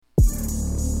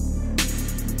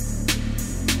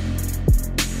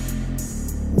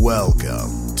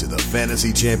Welcome to the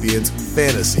Fantasy Champions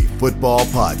Fantasy Football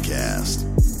Podcast.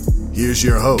 Here's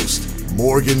your host,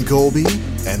 Morgan Colby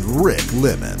and Rick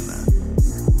Lemon.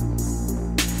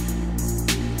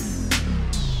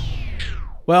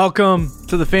 Welcome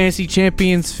to the Fantasy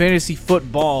Champions Fantasy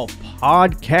Football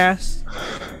Podcast.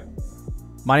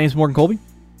 My name is Morgan Colby.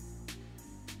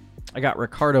 I got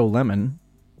Ricardo Lemon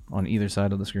on either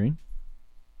side of the screen.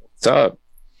 What's up?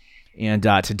 And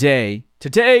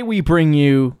today we bring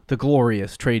you the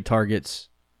glorious Trade Targets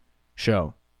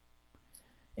show.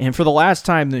 And for the last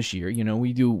time this year,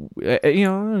 we do,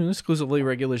 exclusively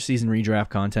regular season redraft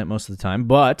content most of the time,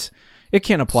 but it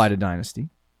can apply to Dynasty,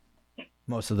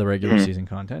 most of the regular season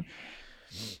content.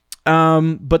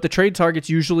 But the trade targets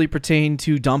usually pertain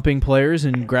to dumping players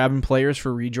and grabbing players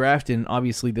for redraft, and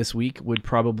obviously this week would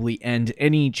probably end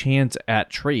any chance at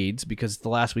trades because it's the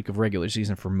last week of regular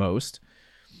season for most.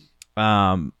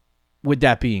 With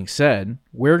that being said,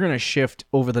 we're going to shift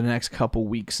over the next couple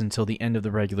weeks until the end of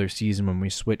the regular season when we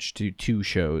switch to 2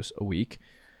 shows a week.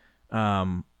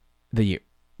 The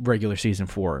regular season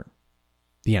for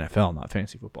the NFL, not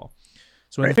fantasy football.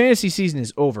 So when the fantasy season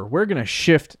is over, we're going to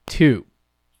shift to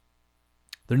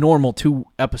the normal 2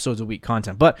 episodes a week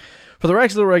content. But for the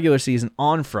rest of the regular season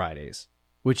on Fridays,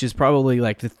 which is probably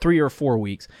like the 3 or 4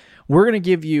 weeks, we're going to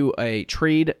give you a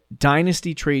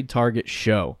Dynasty trade target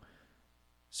show.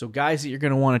 So guys that you're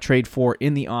going to want to trade for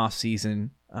in the offseason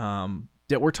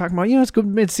that we're talking about, it's good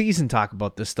mid-season talk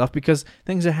about this stuff because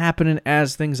things are happening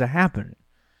as things are happening.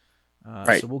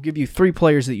 Right. So we'll give you 3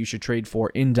 players that you should trade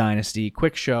for in Dynasty.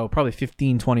 Quick show, probably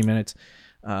 15, 20 minutes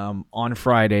on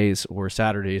Fridays or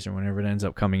Saturdays or whenever it ends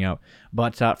up coming out.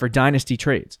 But for Dynasty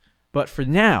trades. But for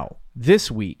now, this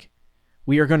week,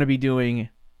 we are going to be doing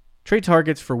trade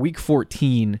targets for Week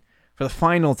 14 for the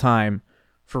final time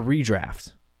for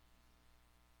redraft.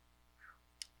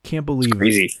 Can't believe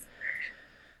crazy.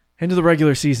 End of the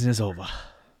regular season is over.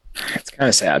 It's kind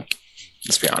of sad.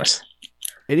 Let's be honest.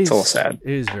 It's a little sad.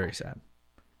 It is very sad.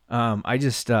 I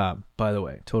just, by the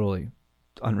way, totally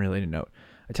unrelated note.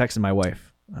 I texted my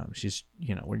wife. She's,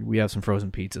 we have some frozen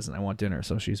pizzas and I want dinner.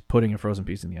 So she's putting a frozen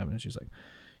pizza in the oven. And she's like,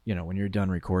 when you're done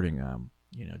recording,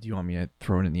 do you want me to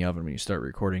throw it in the oven when you start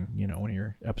recording, one of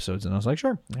your episodes? And I was like,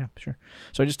 sure. Yeah, sure.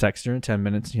 So I just texted her in 10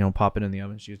 minutes, pop it in the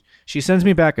oven. She sends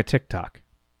me back a TikTok.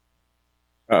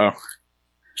 Uh-oh.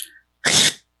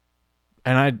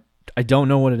 And I don't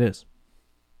know what it is.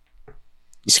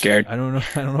 You scared? I don't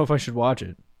know if I should watch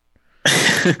it.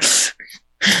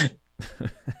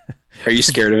 Are you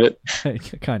scared of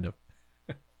it? Kind of.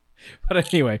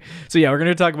 But anyway, so yeah, we're going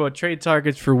to talk about trade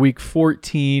targets for Week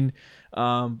 14.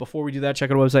 Before we do that,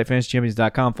 check out our website,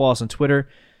 fantasychampions.com. Follow us on Twitter,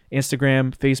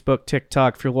 Instagram, Facebook,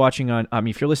 TikTok. If you're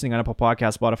listening on Apple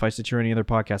Podcasts, Spotify, Stitcher, or any other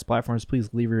podcast platforms, please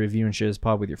leave a review and share this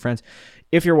pod with your friends.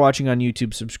 If you're watching on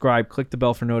YouTube, subscribe, click the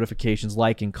bell for notifications,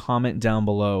 like, and comment down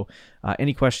below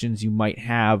any questions you might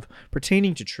have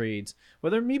pertaining to trades,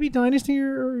 whether it may be Dynasty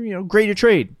or grade a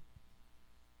trade.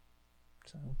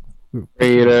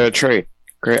 Grade a trade.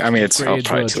 Great. I mean, it's grade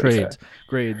the trades.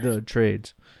 Grade the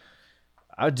trades.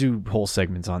 I'd do whole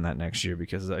segments on that next year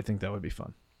because I think that would be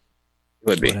fun.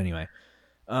 Would be. But anyway,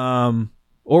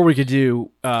 or we could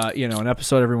do, an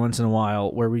episode every once in a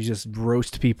while where we just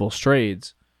roast people's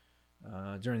trades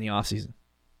during the off season.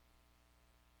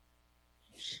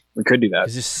 We could do that.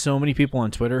 There's just so many people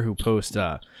on Twitter who post,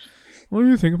 "What do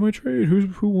you think of my trade?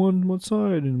 Who won what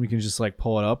side?" And we can just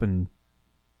pull it up and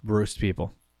roast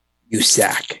people. You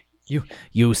suck.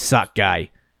 You suck,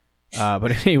 guy.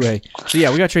 But anyway, so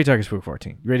yeah, we got trade targets for Week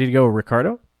 14. You ready to go,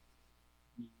 Ricardo?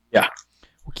 Yeah.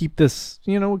 We'll keep this,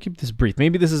 brief.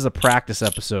 Maybe this is a practice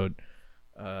episode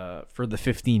for the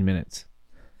 15 minutes,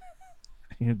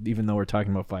 even though we're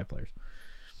talking about 5 players.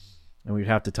 And we'd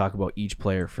have to talk about each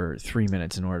player for 3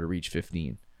 minutes in order to reach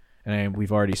 15. And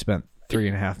we've already spent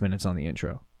 3.5 minutes on the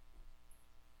intro.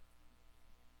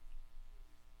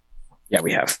 Yeah,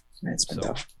 we have. It's been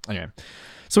tough. Anyway,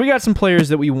 so we got some players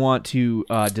that we want to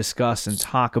discuss and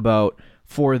talk about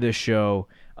for this show.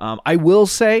 I will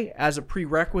say, as a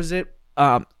prerequisite,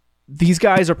 these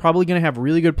guys are probably going to have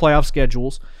really good playoff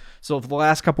schedules. So for the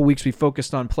last couple weeks, we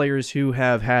focused on players who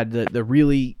have had the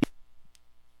really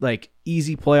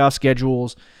easy playoff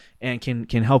schedules and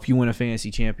can help you win a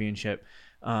fantasy championship.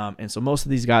 And so most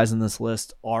of these guys on this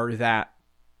list are that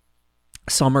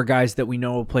summer guys that we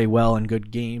know will play well in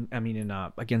good game.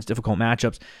 Against difficult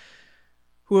matchups,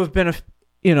 who have been,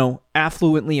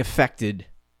 affluently affected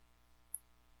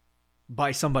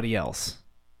by somebody else.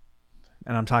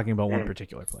 And I'm talking about one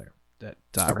particular player that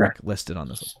Rick listed on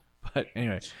this one. But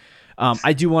anyway,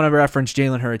 I do want to reference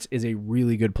Jalen Hurts is a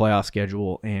really good playoff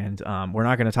schedule, and we're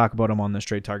not going to talk about him on this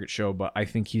trade target show, but I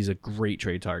think he's a great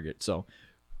trade target. So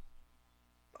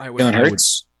Jalen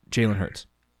Hurts? Jalen Hurts.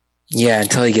 Yeah,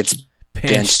 until he gets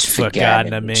Pinched for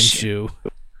Gardner Minshew.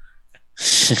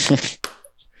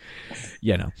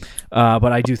 Yeah, no.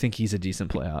 But I do think he's a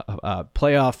decent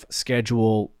playoff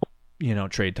schedule,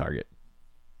 trade target.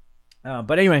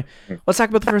 But anyway, let's talk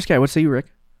about the first guy. What say you, Rick?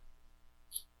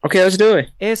 Okay, let's do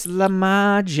it. It's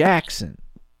Lamar Jackson.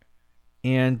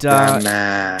 And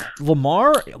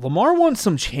Lamar won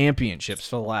some championships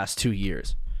for the last 2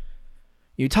 years.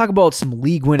 You talk about some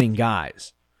league-winning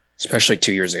guys. Especially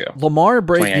 2 years ago. Lamar's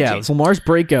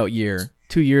breakout year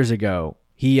 2 years ago.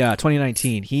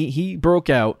 2019. He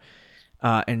broke out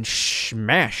and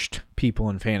smashed people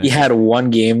in fantasy. He had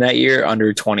one game that year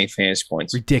under 20 fantasy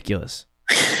points. Ridiculous.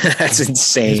 That's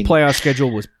insane. His playoff schedule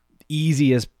was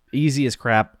easy as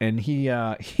crap, and he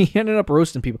ended up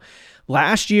roasting people.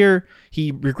 Last year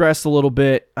he regressed a little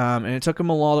bit, and it took him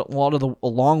a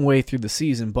long way through the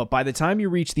season. But by the time you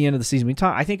reach the end of the season,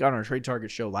 I think on our trade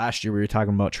target show last year we were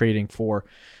talking about trading for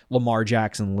Lamar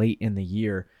Jackson late in the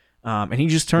year, and he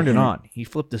just turned it on. He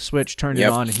flipped the switch, turned it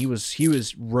on, and he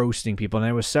was roasting people. And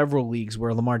there was several leagues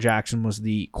where Lamar Jackson was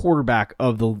the quarterback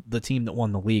of the team that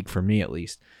won the league, for me at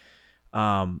least.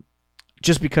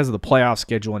 Just because of the playoff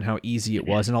schedule and how easy it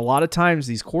was. And a lot of times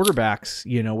these quarterbacks,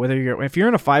 if you're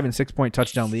in a 5 and 6 point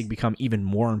touchdown league, become even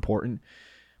more important.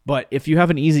 But if you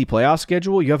have an easy playoff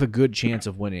schedule, you have a good chance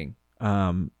of winning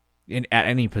at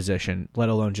any position, let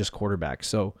alone just quarterback.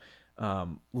 So,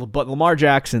 but Lamar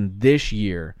Jackson this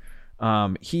year,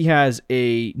 he has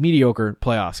a mediocre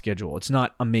playoff schedule. It's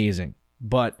not amazing,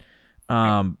 but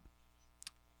and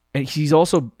he's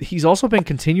also been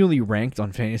continually ranked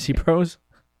on Fantasy Pros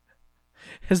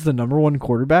as the number one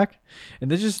quarterback,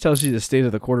 and this just tells you the state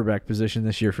of the quarterback position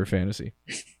this year for fantasy.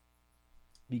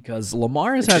 Because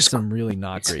Lamar has had some really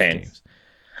not great games.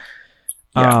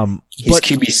 Yeah. He's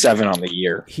QB7 on the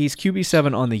year. He's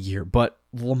QB7 on the year, but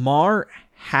Lamar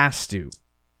has to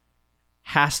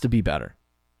be better.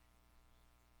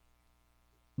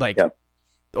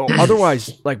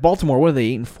 Otherwise, like Baltimore, what are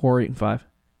they, 8-4,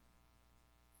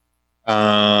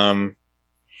 8-5?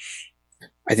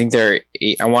 I think they're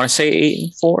I want to say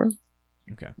 8-4.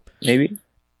 Okay, maybe.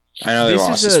 I know they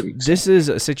lost this week. This is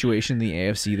a situation in the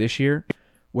AFC this year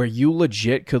where you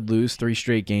legit could lose 3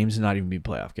 straight games and not even be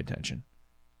playoff contention.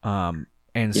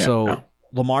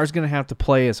 Lamar's going to have to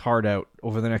play his heart out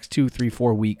over the next 2, 3,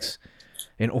 4 weeks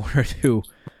in order to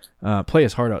play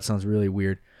his heart out. Sounds really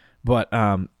weird, but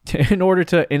in order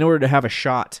to have a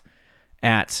shot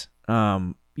at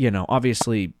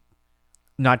obviously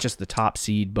not just the top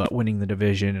seed, but winning the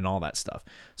division and all that stuff.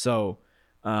 So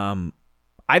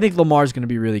I think Lamar's going to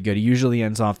be really good. He usually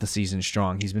ends off the season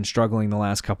strong. He's been struggling the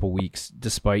last couple weeks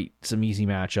despite some easy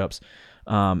matchups.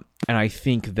 And I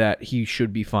think that he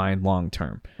should be fine long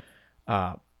term.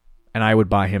 And I would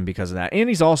buy him because of that. And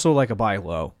he's also like a buy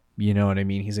low. You know what I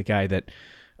mean? He's a guy that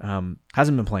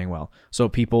hasn't been playing well. So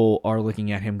people are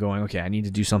looking at him going, okay, I need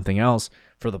to do something else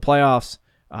for the playoffs.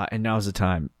 And now's the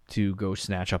time to go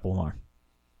snatch up Lamar.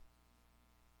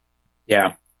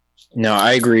 Yeah, no,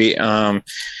 I agree.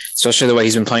 Especially the way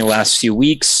he's been playing the last few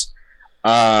weeks.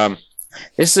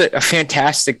 This is a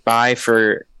fantastic buy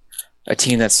for a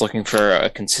team that's looking for a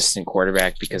consistent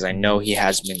quarterback, because I know he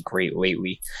has been great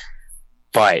lately,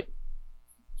 but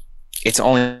it's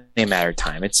only a matter of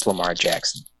time. It's Lamar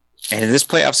Jackson. And this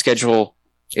playoff schedule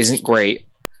isn't great,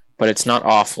 but it's not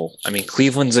awful. I mean,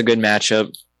 Cleveland's a good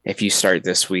matchup if you start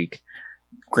this week.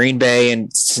 Green Bay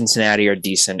and Cincinnati are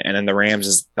decent, and then the Rams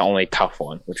is the only tough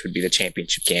one, which would be the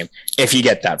championship game if you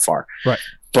get that far. Right.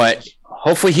 But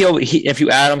hopefully if you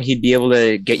add him, he'd be able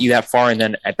to get you that far, and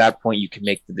then at that point you can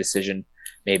make the decision.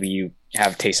 Maybe you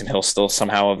have Taysom Hill still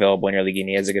somehow available in your league and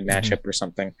he has a good matchup or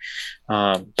something.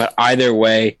 But either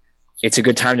way, it's a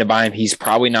good time to buy him. He's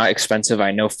probably not expensive.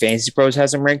 I know Fantasy Pros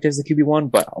has him ranked as the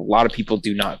QB1, but a lot of people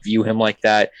do not view him like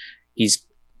that. He's,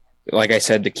 like I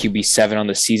said, the QB7 on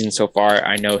the season so far.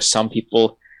 I know some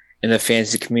people in the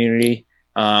fantasy community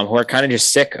who are kind of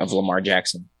just sick of Lamar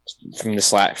Jackson from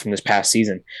this past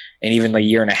season and even the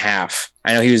year and a half.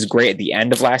 I know he was great at the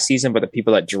end of last season, but the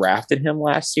people that drafted him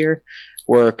last year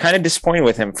were kind of disappointed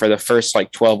with him for the first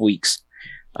 12 weeks.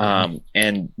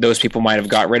 And those people might have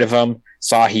got rid of him,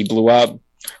 saw he blew up,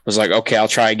 was like, okay, I'll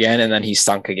try again. And then he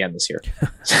stunk again this year.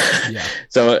 Yeah.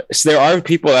 So there are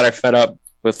people that are fed up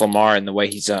with Lamar and the way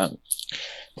he's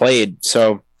played.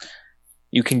 So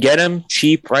you can get him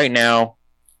cheap right now,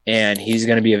 and he's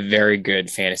going to be a very good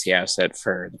fantasy asset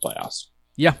for the playoffs.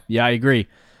 Yeah, I agree.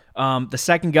 The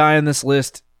second guy on this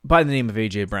list by the name of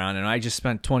AJ Brown, and I just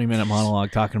spent 20-minute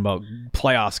monologue talking about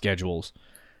playoff schedules.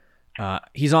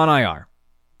 He's on IR.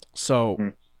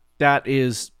 So that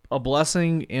is a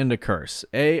blessing and a curse.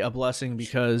 A blessing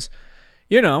because,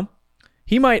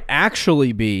 he might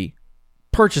actually be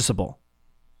purchasable.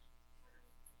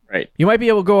 Right. You might be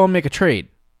able to go and make a trade.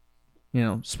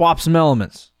 Swap some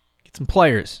elements. Get some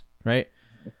players, right?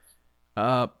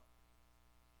 The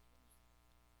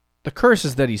curse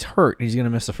is that he's hurt. He's going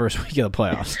to miss the first week of the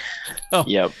playoffs.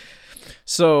 Yep.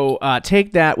 So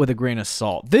take that with a grain of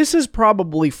salt. This is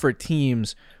probably for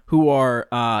teams who are,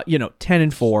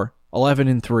 10-4,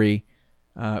 11-3,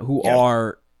 who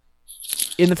are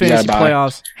in the fantasy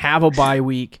playoffs, have a bye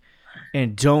week,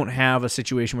 and don't have a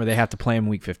situation where they have to play him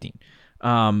week 15.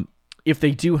 If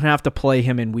they do have to play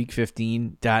him in week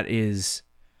 15, that is,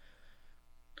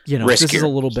 riskier. This is a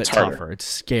little bit tougher.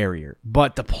 It's scarier.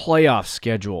 But the playoff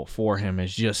schedule for him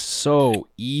is just so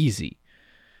easy.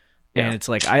 And it's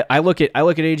like I look at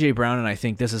AJ Brown and I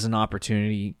think this is an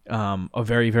opportunity, a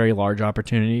very, very large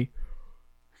opportunity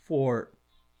for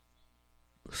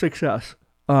success.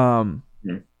 And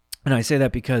I say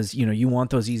that because you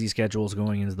want those easy schedules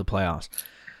going into the playoffs.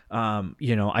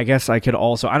 I guess I could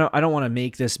also I don't want to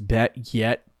make this bet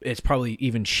yet. It's probably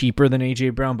even cheaper than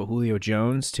AJ Brown, but Julio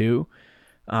Jones too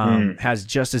has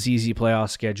just as easy playoff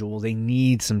schedule. They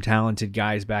need some talented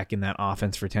guys back in that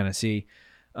offense for Tennessee.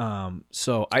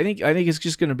 So I think it's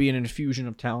just going to be an infusion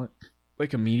of talent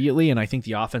like immediately, and I think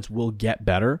the offense will get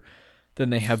better than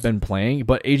they have been playing.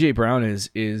 But AJ Brown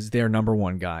is their number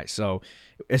one guy. So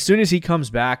as soon as he comes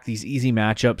back, these easy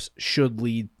matchups should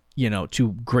lead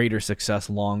to greater success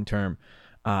long term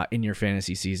in your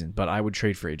fantasy season. But I would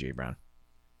trade for AJ Brown.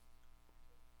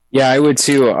 Yeah, I would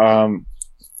too.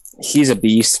 He's a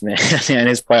beast, man, and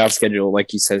his playoff schedule,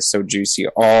 like you said, is so juicy.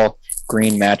 All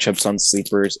green matchups on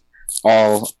sleepers.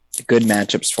 All good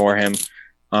matchups for him.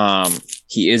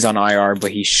 He is on IR,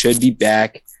 but he should be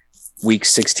back week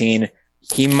 16.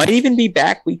 He might even be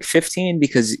back week 15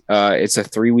 because it's a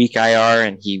 3-week IR,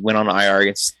 and he went on IR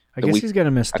against he's going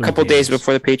to miss a couple days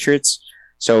before the Patriots.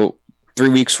 So 3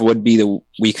 weeks would be the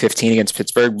week 15 against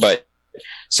Pittsburgh, but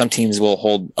some teams will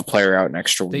hold a player out an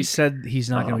extra week. They said he's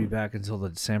not going to be back until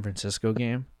the San Francisco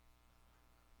game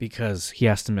because he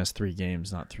has to miss 3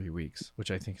 games, not 3 weeks,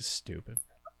 which I think is stupid.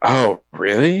 Oh,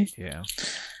 really? Yeah.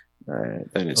 That is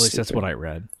At least stupid. that's what I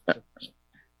read.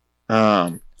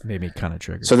 Maybe kind of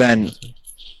triggered. So then,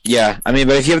 yeah, I mean,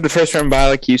 but if you have the first round bye,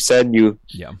 like you said, you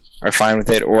are fine with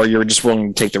it, or you're just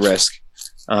willing to take the risk.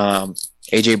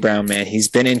 AJ Brown, man, he's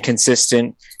been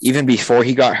inconsistent. Even before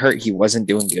he got hurt, he wasn't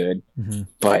doing good. Mm-hmm.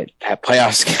 But that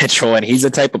playoff schedule, and he's the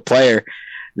type of player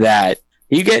that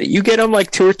you get him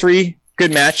like 2 or 3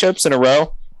 good matchups in a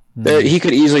row. He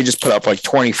could easily just put up like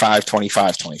 25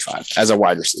 as a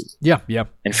wide receiver. Yeah.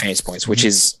 In fantasy points, which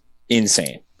is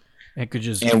insane. It could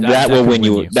just that will win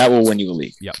you. That will win you a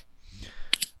league. Yep.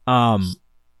 Not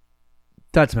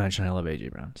to mention I love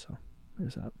AJ Brown, so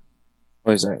there's that.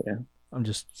 What is that? Yeah. I'm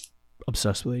just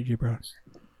obsessed with AJ Brown.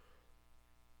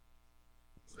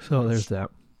 So there's that.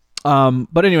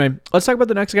 But anyway, let's talk about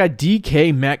the next guy,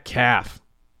 DK Metcalf.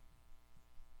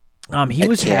 He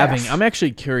was having. I'm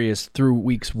actually curious through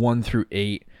weeks 1 through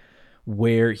 8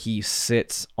 where he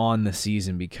sits on the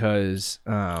season because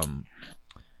I'm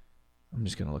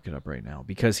just gonna look it up right now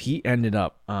because he ended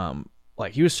up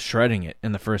he was shredding it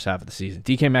in the first half of the season.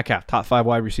 DK Metcalf, top 5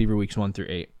 wide receiver weeks 1 through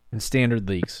 8 in standard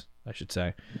leagues, I should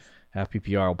say. Half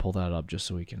PPR, I'll pull that up just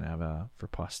so we can have for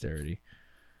posterity.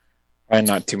 And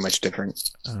not too much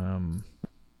different.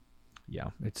 Yeah,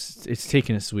 it's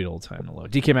taking a sweet old time to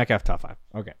load. DK Metcalf, top 5.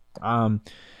 Okay.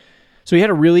 So he had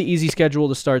a really easy schedule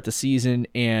to start the season,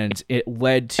 and it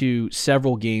led to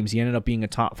several games. He ended up being a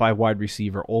top 5 wide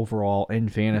receiver overall in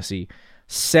fantasy.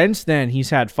 Since then, he's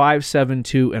had 5, 7,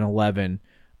 2, and 11.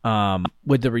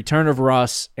 With the return of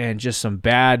Russ and just some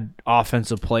bad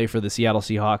offensive play for the Seattle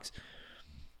Seahawks,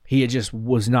 he just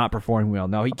was not performing well.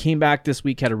 Now, he came back this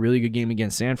week, had a really good game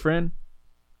against San Fran.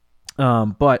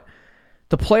 But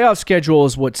the playoff schedule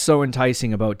is what's so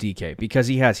enticing about DK because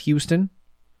he has Houston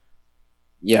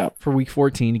for week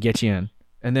 14 to get you in.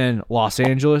 And then Los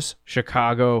Angeles,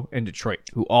 Chicago, and Detroit,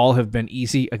 who all have been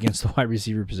easy against the wide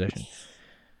receiver position.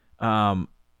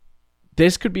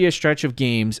 This could be a stretch of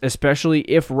games, especially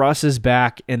if Russ is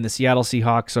back and the Seattle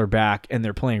Seahawks are back and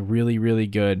they're playing really, really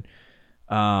good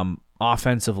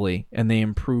offensively and they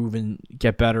improve and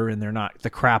get better and they're not the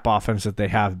crap offense that they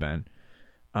have been.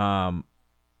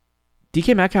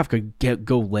 DK Metcalf could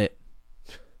go lit.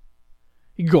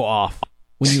 He could go off.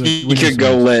 He could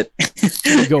go lit.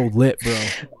 Go lit, bro.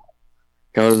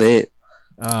 Go lit.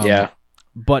 Yeah.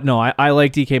 But no, I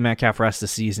like DK Metcalf rest of the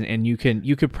season, and you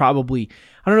could probably,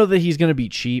 I don't know that he's going to be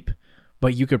cheap,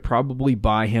 but you could probably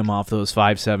buy him off those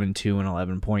 5, 7, 2, and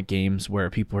 11-point games where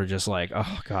people are just like,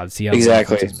 oh God, Seattle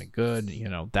exactly hasn't been good,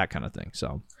 that kind of thing.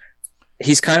 So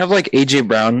he's kind of like AJ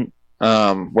Brown,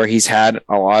 where he's had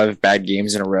a lot of bad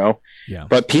games in a row. Yeah.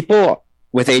 But people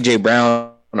with AJ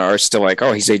Brown are still like,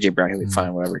 oh, he's AJ Brown, he'll be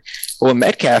fine, whatever. But with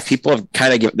Metcalf, people have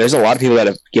kind of there's a lot of people that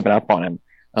have given up on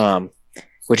him,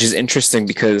 which is interesting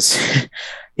because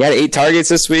he had 8 targets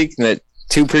this week, and the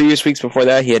 2 previous weeks before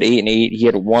that, he had 8 and 8. He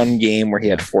had one game where he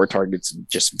had 4 targets and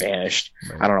just vanished.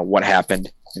 Right. I don't know what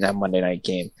happened in that Monday night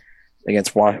game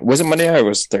against Washington. Was it Monday night or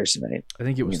was it Thursday night? I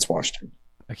think it was against Washington.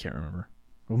 I can't remember.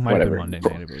 It might have been Monday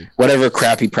night, I believe. Whatever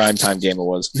crappy primetime game it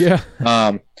was. Yeah.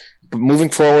 But moving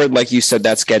forward, like you said,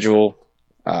 that schedule,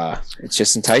 it's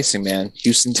just enticing, man.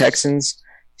 Houston Texans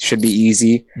should be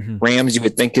easy. Mm-hmm. Rams, you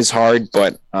would think is hard,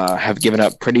 but have given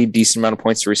up pretty decent amount of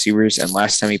points to receivers. And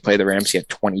last time he played the Rams, he had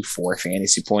 24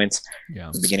 fantasy points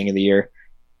at the beginning of the year.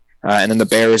 And then the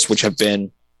Bears, which have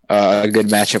been a good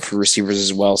matchup for receivers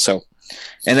as well. So,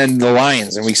 and then the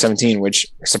Lions in Week 17, which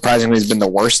surprisingly has been the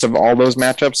worst of all those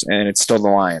matchups, and it's still the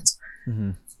Lions.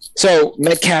 Mm-hmm. So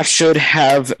Metcalf should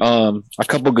have a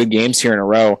couple good games here in a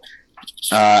row.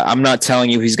 I'm not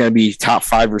telling you he's going to be top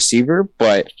 5 receiver,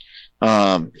 but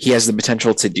he has the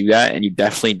potential to do that, and you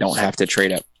definitely don't have to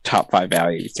trade up top 5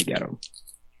 value to get him.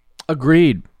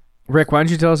 Agreed. Rick, why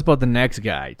don't you tell us about the next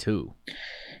guy, too?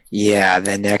 Yeah,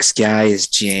 the next guy is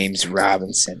James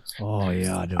Robinson. Oh,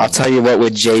 yeah. I'll tell you what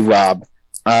with J-Rob.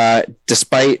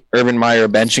 Despite Urban Meyer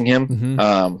benching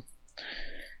him,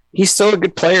 he's still a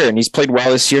good player, and he's played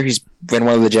well this year. He's been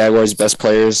one of the Jaguars' best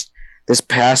players. This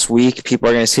past week, people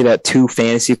are going to see that 2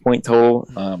 fantasy point total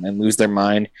and lose their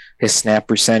mind. His snap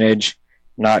percentage,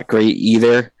 not great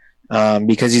either,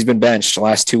 because he's been benched the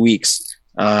last 2 weeks.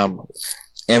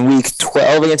 In week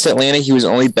 12 against Atlanta, he was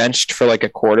only benched for like a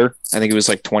quarter. I think it was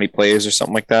like 20 plays or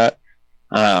something like that.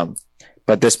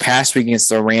 But this past week against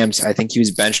the Rams, I think he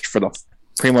was benched for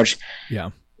pretty much.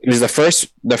 Yeah. It was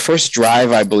the first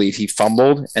drive, I believe, he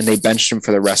fumbled, and they benched him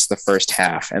for the rest of the first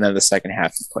half, and then the second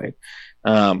half he played.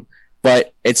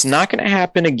 But it's not going to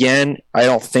happen again, I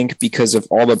don't think, because of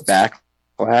all the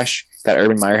backlash that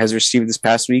Urban Meyer has received this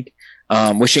past week,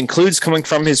 which includes coming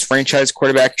from his franchise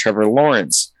quarterback, Trevor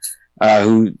Lawrence,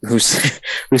 who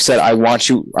said, I want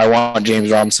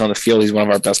James Robinson on the field. He's one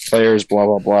of our best players, blah,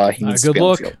 blah, blah. He Not a good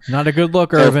look. Not a good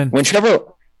look, Irvin.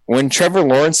 When Trevor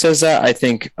Lawrence says that, I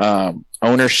think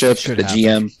ownership, the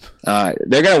GM,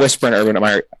 they're going to whisper in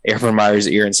Urban Meyer's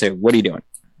ear and say, what are you doing?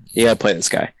 You got to play this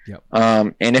guy. Yep.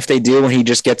 And if they do, when he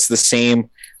just gets the same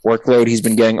workload he's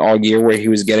been getting all year, where he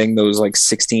was getting those like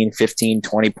 16, 15,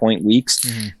 20-point weeks,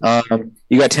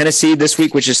 you got Tennessee this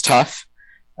week, which is tough.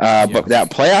 But that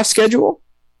playoff schedule,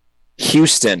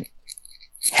 Houston,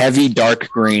 heavy dark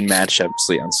green matchup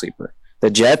on Sleeper. The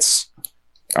Jets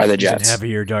are the Jets.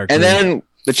 Heavier dark and green. Then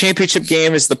the championship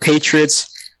game is the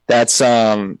Patriots. That's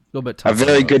a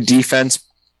very good defense,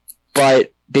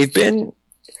 but they've been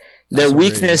their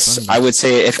weakness, I would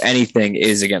say, if anything,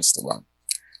 is against the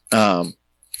run.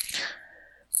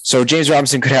 So James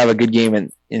Robinson could have a good game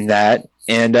in that.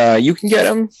 And you can get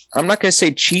him. I'm not going to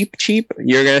say cheap.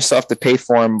 You're going to still have to pay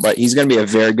for him, but he's going to be a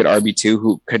very good RB2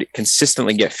 who could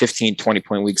consistently get 15,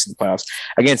 20-point weeks in the playoffs.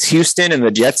 Against Houston and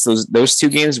the Jets, those 2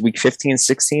 games, week 15,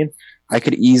 16, I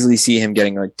could easily see him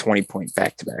getting like 20-point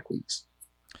back-to-back weeks.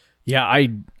 Yeah,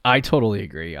 I totally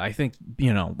agree. I think,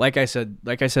 like I said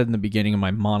in the beginning of my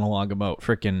monologue about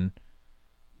freaking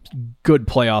good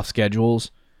playoff schedules,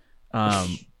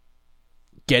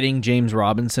 getting James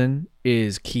Robinson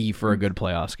is key for a good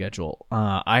playoff schedule.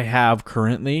 I have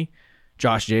currently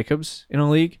Josh Jacobs in a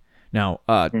league. Now,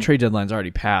 trade deadline's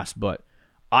already passed, but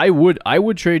I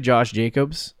would trade Josh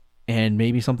Jacobs and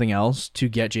maybe something else to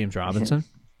get James Robinson.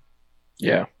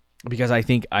 Yeah. Because I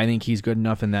think he's good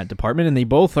enough in that department, and they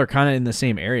both are kind of in the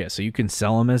same area, so you can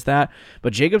sell him as that.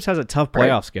 But Jacobs has a tough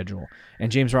playoff schedule,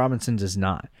 and James Robinson does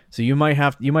not. So you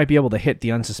might be able to hit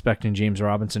the unsuspecting James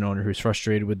Robinson owner who's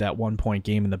frustrated with that 1-point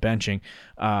game in the benching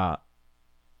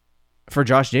for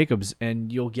Josh Jacobs,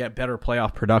 and you'll get better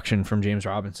playoff production from James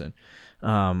Robinson.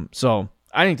 So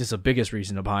I think this is the biggest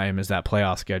reason to buy him is that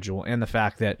playoff schedule and the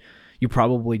fact that you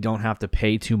probably don't have to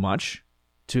pay too much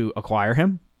to acquire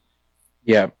him.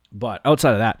 Yeah. But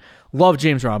outside of that, love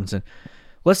James Robinson.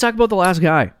 Let's talk about the last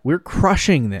guy. We're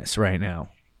crushing this right now.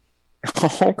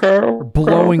 Okay. We're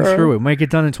blowing through it. Might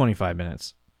get done in 25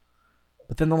 minutes.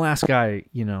 But then the last guy,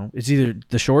 is either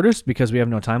the shortest because we have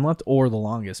no time left or the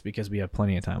longest because we have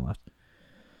plenty of time left.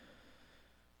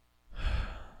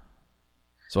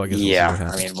 So I guess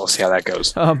we'll see how that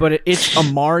goes. But it's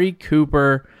Amari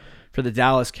Cooper for the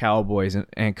Dallas Cowboys,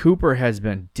 and Cooper has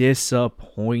been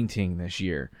disappointing this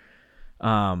year.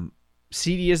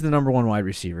 CD is the number one wide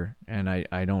receiver, and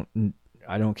I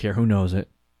don't care who knows it.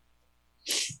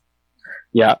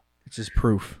 Yeah, it's just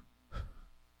proof.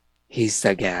 He's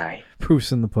the guy.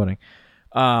 Proof's in the pudding.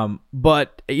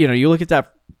 But you look at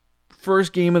that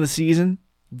first game of the season,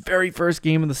 very first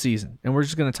game of the season, and we're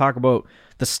just going to talk about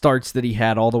the starts that he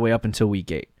had all the way up until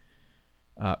week 8,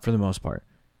 for the most part.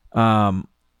 I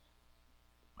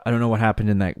don't know what happened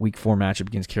in that week 4 matchup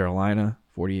against Carolina.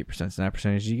 48% snap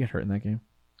percentage. Did you get hurt in that game?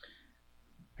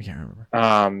 I can't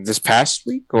remember. This past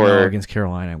week or no, against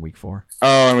Carolina in week 4?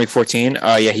 Oh, in week 14.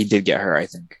 Yeah, he did get hurt. I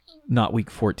think not week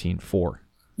 14, 4.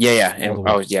 Yeah.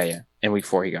 In week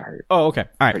 4, he got hurt. Oh, okay.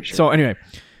 All right. Sure. So anyway,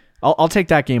 I'll take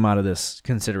that game out of this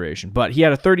consideration. But he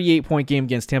had a 38-point game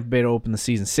against Tampa Bay to open the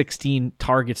season. 16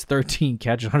 targets, 13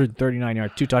 catches, 139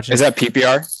 yards, 2 touchdowns. Is that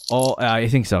PPR? I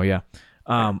think so. Yeah.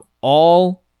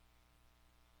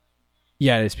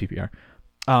 Yeah, it is PPR.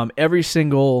 Every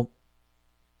single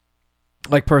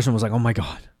person was like, "Oh my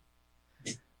god,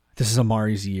 this is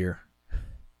Amari's year."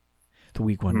 The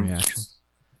week 1 reaction.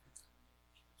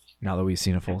 Now that we've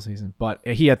seen a full season, but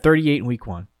he had 38 in week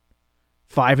 1,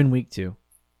 5 in week 2,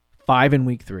 5 in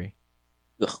week 3,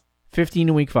 15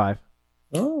 in week 5,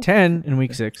 10 in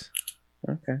week 6,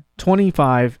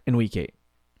 25 in week 8,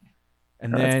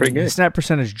 and then his snap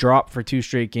percentage dropped for 2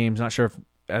 straight games. Not sure if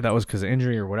that was because of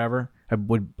injury or whatever. I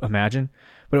would imagine,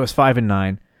 but it was 5 and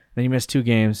 9. Then he missed 2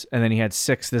 games, and then he had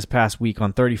 6 this past week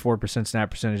on 34% snap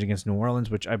percentage against New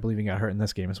Orleans, which I believe he got hurt in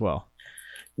this game as well.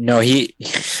 No,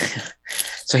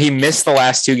 so he missed the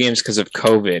last 2 games because of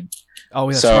COVID. Oh,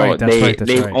 that's right.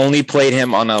 They only played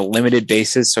him on a limited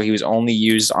basis, so he was only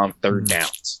used on 3rd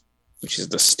downs, which is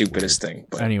the stupidest thing.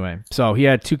 But anyway, so he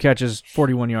had 2 catches,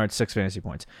 41 yards, 6 fantasy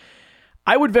points.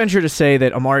 I would venture to say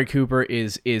that Amari Cooper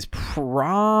is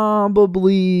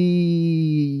probably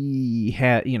he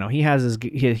has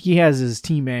his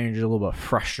team manager a little bit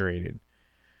frustrated,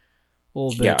 a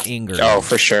little bit angered. Oh,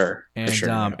 for sure. And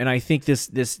and I think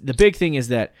the big thing is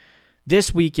that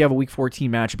this week you have a week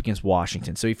 14 matchup against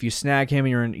Washington. So if you snag him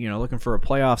and you're looking for a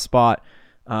playoff spot,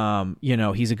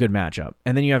 he's a good matchup.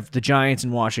 And then you have the Giants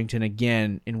and Washington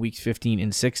again in weeks 15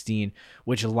 and 16,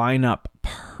 which line up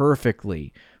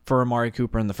perfectly for Amari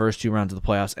Cooper in the first 2 rounds of the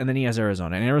playoffs. And then he has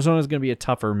Arizona. And Arizona is going to be a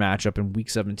tougher matchup in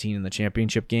week 17 in the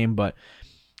championship game, but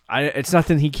it's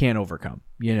nothing he can't overcome.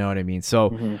 You know what I mean?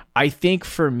 So I think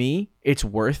for me, it's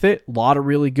worth it. A lot of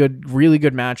really good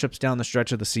matchups down the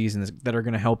stretch of the season that are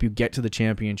going to help you get to the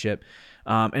championship.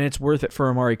 And it's worth it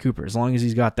for Amari Cooper as long as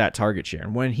he's got that target share.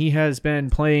 And when he has been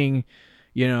playing,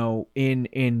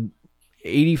 in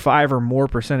 85 or more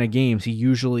 % of games, he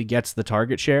usually gets the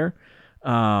target share.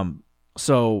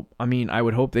 So, I mean, I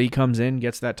would hope that he comes in,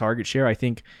 gets that target share. I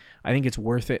think it's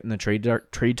worth it in the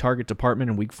trade target department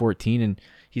in week 14, and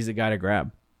he's the guy to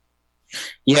grab.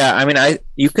 Yeah, I mean,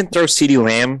 you can throw CeeDee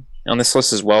Lamb on this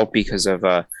list as well because of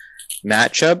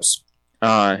matchups.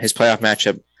 His playoff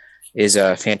matchup is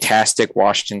fantastic.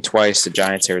 Washington twice, the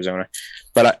Giants, Arizona.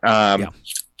 But I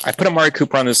put Amari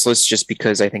Cooper on this list just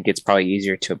because I think it's probably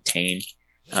easier to obtain.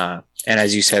 And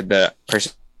as you said, the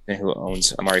person who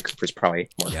owns Amari Cooper is probably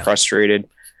more frustrated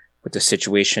with the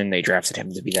situation. They drafted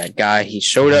him to be that guy. He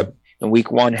showed up in week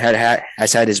 1,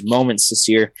 has had his moments this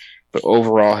year, but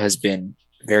overall has been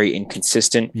very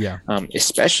inconsistent. Yeah.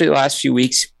 Especially the last few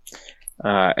weeks.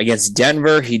 Against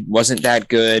Denver, he wasn't that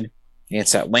good.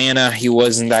 Against Atlanta, he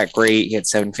wasn't that great. He had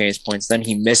 7 fantasy points. Then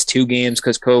he missed 2 games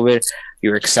because COVID.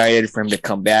 You were excited for him to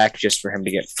come back just for him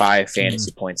to get 5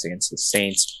 fantasy points against the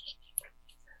Saints.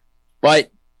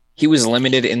 But he was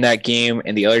limited in that game.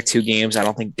 In the other 2 games, I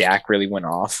don't think Dak really went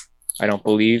off. I don't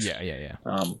believe. Yeah.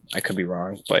 I could be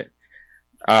wrong, but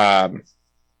a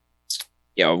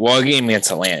game against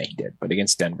Atlanta he did, but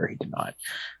against Denver he did not.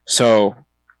 So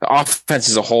the offense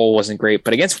as a whole wasn't great,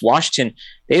 but against Washington,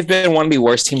 they've been one of the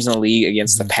worst teams in the league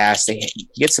against the pass. He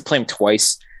gets to play them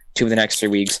twice, 2 of the next 3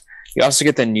 weeks. You also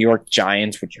get the New York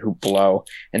Giants, who blow,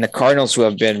 and the Cardinals, who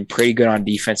have been pretty good on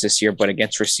defense this year, but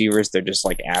against receivers, they're just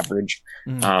like average.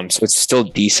 So it's still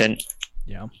decent.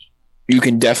 Yeah, you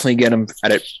can definitely get him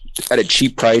at a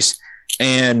cheap price.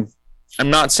 And I'm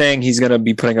not saying he's going to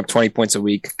be putting up 20 points a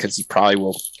week because he probably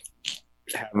will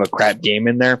have a crap game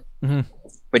in there.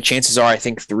 But chances are, I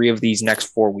think 3 of these next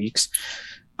 4 weeks,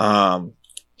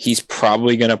 he's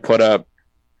probably going to put up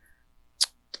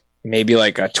maybe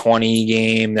like a 20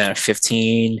 game, then a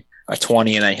 15, a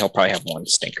 20, and then he'll probably have 1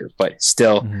 stinker. But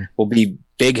still will be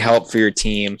big help for your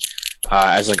team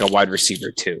as like a wide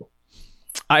receiver too.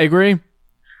 I agree.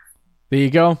 There you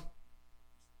go.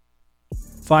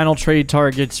 Final trade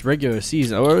targets, regular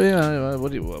season. What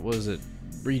was it?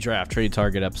 Redraft trade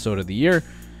target episode of the year.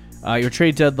 Your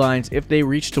trade deadlines, if they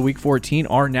reach to week 14,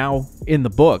 are now in the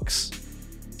books.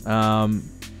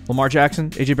 Lamar Jackson,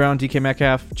 AJ Brown, DK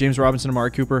Metcalf, James Robinson,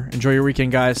 Amari Cooper. Enjoy your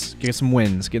weekend, guys. Get some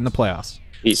wins. Get in the playoffs.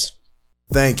 Peace.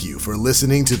 Thank you for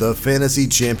listening to the Fantasy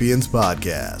Champions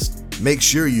Podcast. Make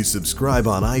sure you subscribe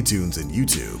on iTunes and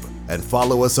YouTube and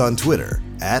follow us on Twitter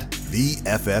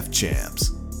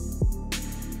 @TheFFChamps.